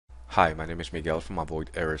Hi, my name is Miguel from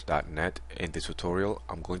avoiderrors.net. In this tutorial,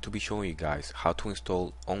 I'm going to be showing you guys how to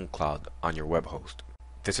install ownCloud on your web host.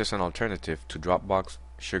 This is an alternative to Dropbox,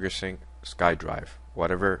 SugarSync, SkyDrive,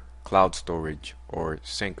 whatever cloud storage or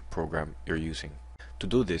sync program you're using. To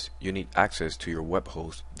do this, you need access to your web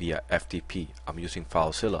host via FTP. I'm using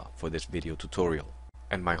FileZilla for this video tutorial.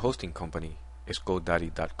 And my hosting company is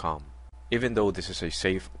GoDaddy.com. Even though this is a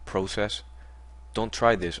safe process, don't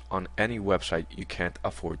try this on any website you can't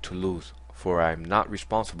afford to lose, for I am not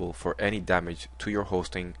responsible for any damage to your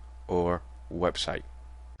hosting or website.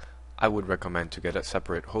 I would recommend to get a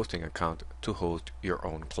separate hosting account to host your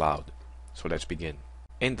own cloud. So let's begin.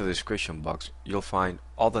 In the description box, you'll find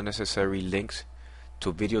all the necessary links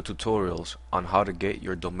to video tutorials on how to get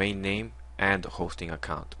your domain name and hosting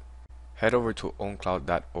account. Head over to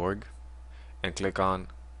owncloud.org and click on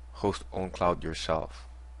Host ownCloud yourself.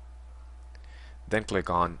 Then click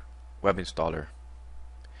on Web Installer.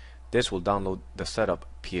 This will download the setup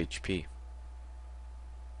PHP.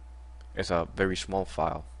 It's a very small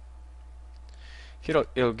file. Here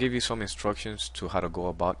it'll give you some instructions to how to go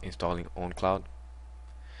about installing ownCloud.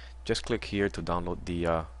 Just click here to download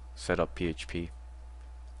the setup PHP.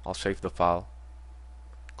 I'll save the file.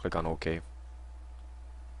 Click on OK.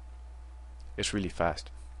 It's really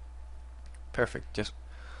fast. Perfect. Just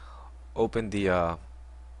open the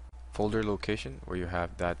folder location where you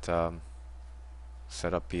have that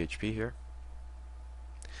setup PHP here.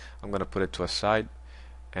 I'm going to put it to a side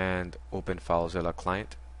and open FileZilla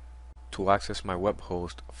client to access my web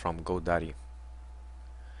host from GoDaddy.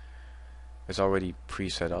 It's already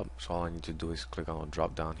pre-set up, so all I need to do is click on the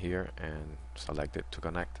drop down here and select it to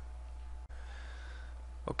connect.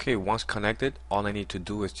 Okay, once connected, all I need to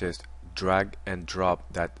do is just drag and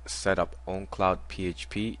drop that setup ownCloud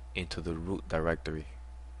PHP into the root directory.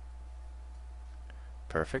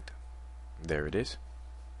 Perfect. There it is.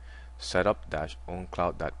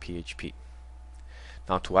 setup-ownCloud.php.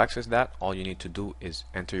 Now to access that, all you need to do is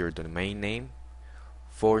enter your domain name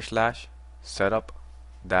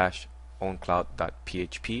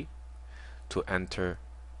 /setup-ownCloud.php to enter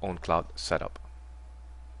ownCloud setup.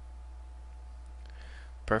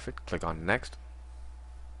 Perfect. Click on next.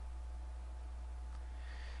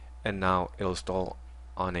 And now it'll install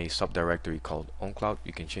on a subdirectory called ownCloud.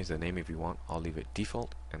 You can change the name if you want. I'll leave it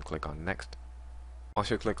default and click on next.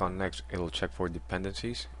 Once you click on next, it'll check for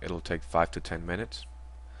dependencies. It'll take 5 to 10 minutes.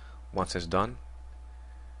 Once it's done,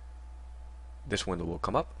 this window will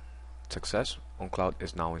come up. Success, ownCloud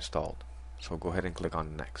is now installed. So go ahead and click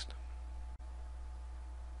on next.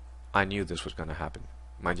 I knew this was going to happen.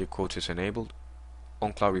 Magic quotes is enabled.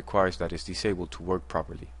 ownCloud requires that it's disabled to work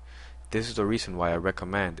properly. This is the reason why I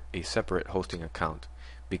recommend a separate hosting account,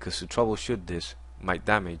 because to troubleshoot this might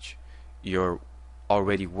damage your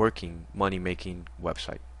already working money-making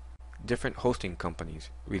website. Different hosting companies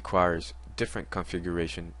requires different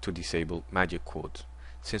configuration to disable magic quotes.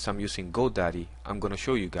 Since I'm using GoDaddy, I'm going to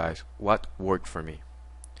show you guys what worked for me.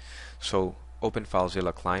 So open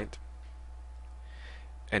FileZilla client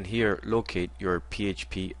and here locate your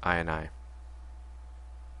PHP INI.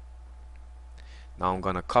 Now I'm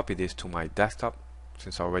going to copy this to my desktop.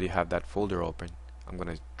 Since I already have that folder open, I'm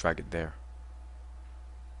going to drag it there.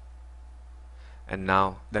 And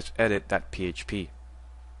now let's edit that PHP.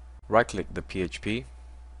 Right click the PHP,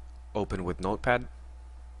 open with Notepad,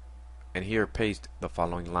 and here paste the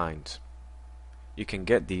following lines. You can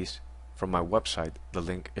get these from my website. The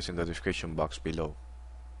link is in the description box below.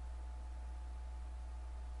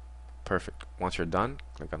 Perfect. Once you're done,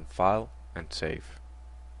 click on File and Save.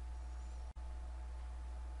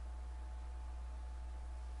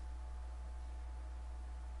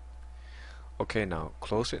 Okay, now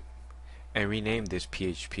close it and rename this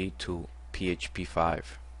PHP to PHP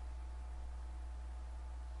 5.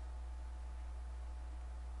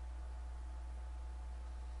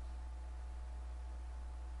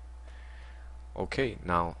 Okay,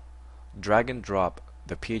 now drag and drop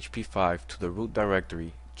the PHP 5 to the root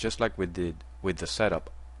directory just like we did with the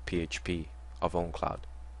setup PHP of ownCloud.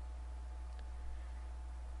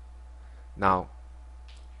 Now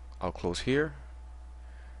I'll close here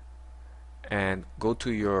and go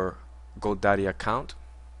to your GoDaddy account,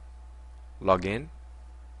 log in,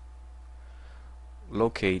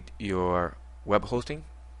 locate your web hosting.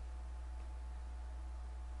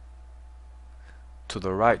 To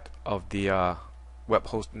the right of the web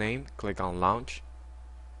host name, click on Launch,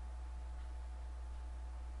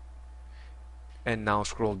 and now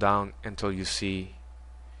scroll down until you see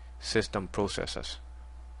System Processes.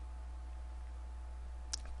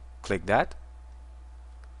 Click that.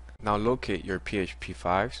 Now locate your PHP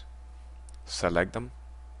 5s, select them,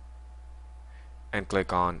 and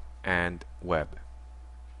click on and web.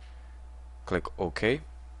 Click OK.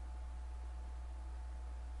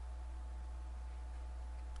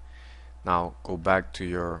 Now go back to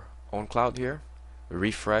your ownCloud here,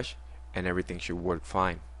 refresh, and everything should work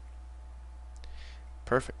fine.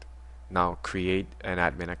 Perfect. Now create an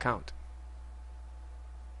admin account.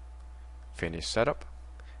 Finish setup,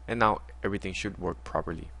 and now everything should work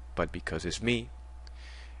properly. But because it's me,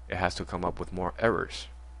 it has to come up with more errors.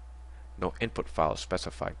 No input file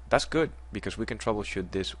specified. That's good because we can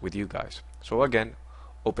troubleshoot this with you guys. So again,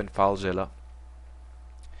 open FileZilla,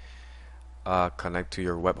 connect to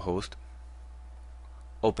your web host,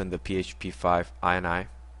 open the PHP 5 INI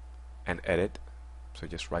and edit. So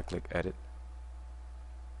just right click edit.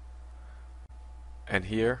 And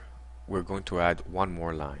here we're going to add one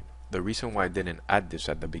more line. The reason why I didn't add this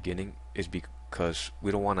at the beginning is because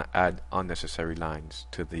we don't want to add unnecessary lines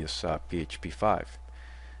to this PHP 5.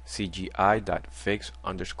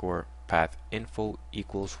 cgi.fix_path_info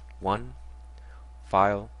equals 1,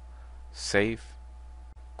 file, save,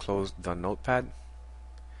 close the notepad,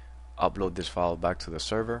 upload this file back to the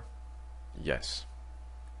server. Yes.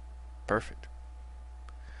 Perfect.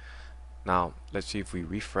 Now let's see if we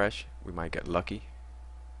refresh, we might get lucky.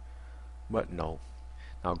 But no.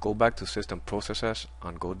 Now go back to system processes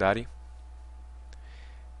on GoDaddy,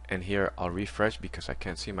 and here I'll refresh because I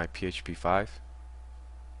can't see my PHP 5.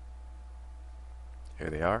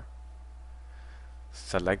 Here they are.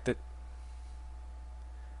 Select it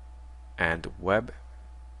and web.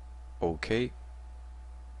 OK.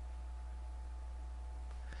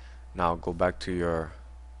 Now go back to your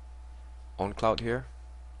ownCloud here,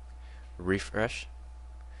 refresh,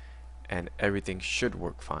 and everything should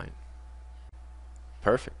work fine.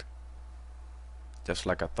 Perfect. Just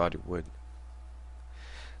like I thought it would.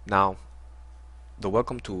 Now the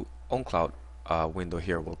welcome to ownCloud window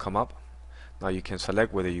here will come up. Now you can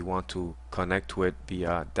select whether you want to connect to it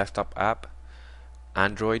via desktop app,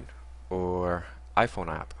 Android, or iPhone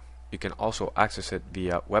app. You can also access it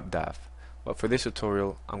via WebDAV, but for this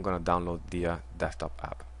tutorial I'm going to download the desktop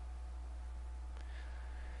app.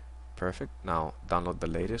 Perfect. Now download the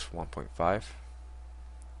latest 1.5.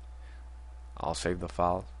 I'll save the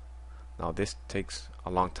file. Now this takes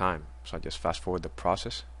a long time, so I just fast forward the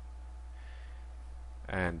process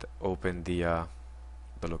and open the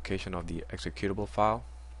location of the executable file.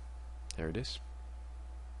 There it is.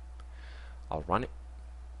 I'll run it.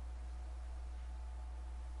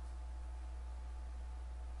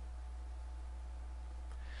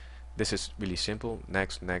 This is really simple.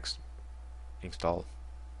 Next, install,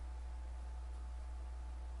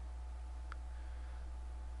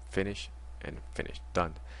 finish, and finish.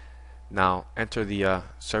 Done. Now enter the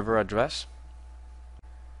server address,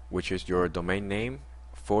 which is your domain name /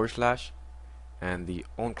 and the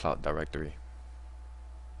ownCloud directory,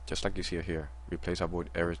 just like you see here. Replace avoid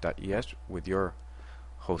errors.es with your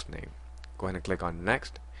host name. Go ahead and click on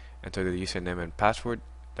next. Enter the username and password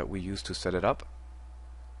that we used to set it up.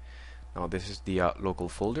 Now this is the local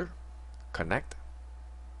folder, connect,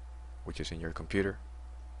 which is in your computer,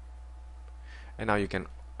 and now you can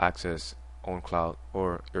access ownCloud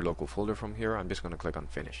or your local folder from here. I'm just going to click on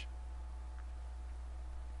finish.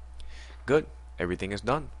 Good, everything is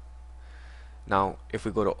done. Now if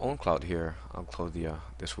we go to ownCloud here, I'll close the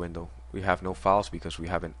this window. We have no files because we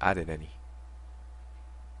haven't added any.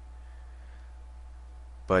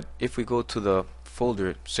 But if we go to the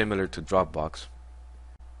folder similar to Dropbox,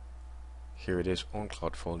 here it is,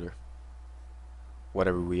 ownCloud folder.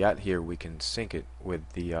 Whatever we add here, we can sync it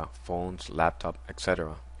with the phones, laptop,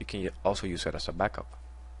 etc. You can also use it as a backup.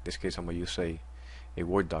 In this case I'm going to use a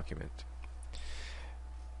Word document.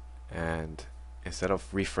 And instead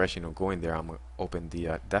of refreshing or going there, I'm going to open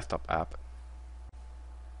the desktop app,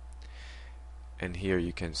 and here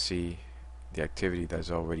you can see the activity that's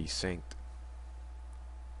already synced.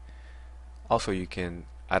 Also, you can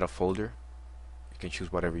add a folder. You can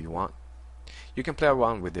choose whatever you want. You can play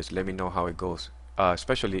around with this. Let me know how it goes,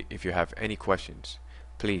 especially if you have any questions.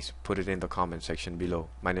 Please put it in the comment section below.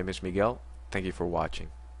 My name is Miguel. Thank you for watching.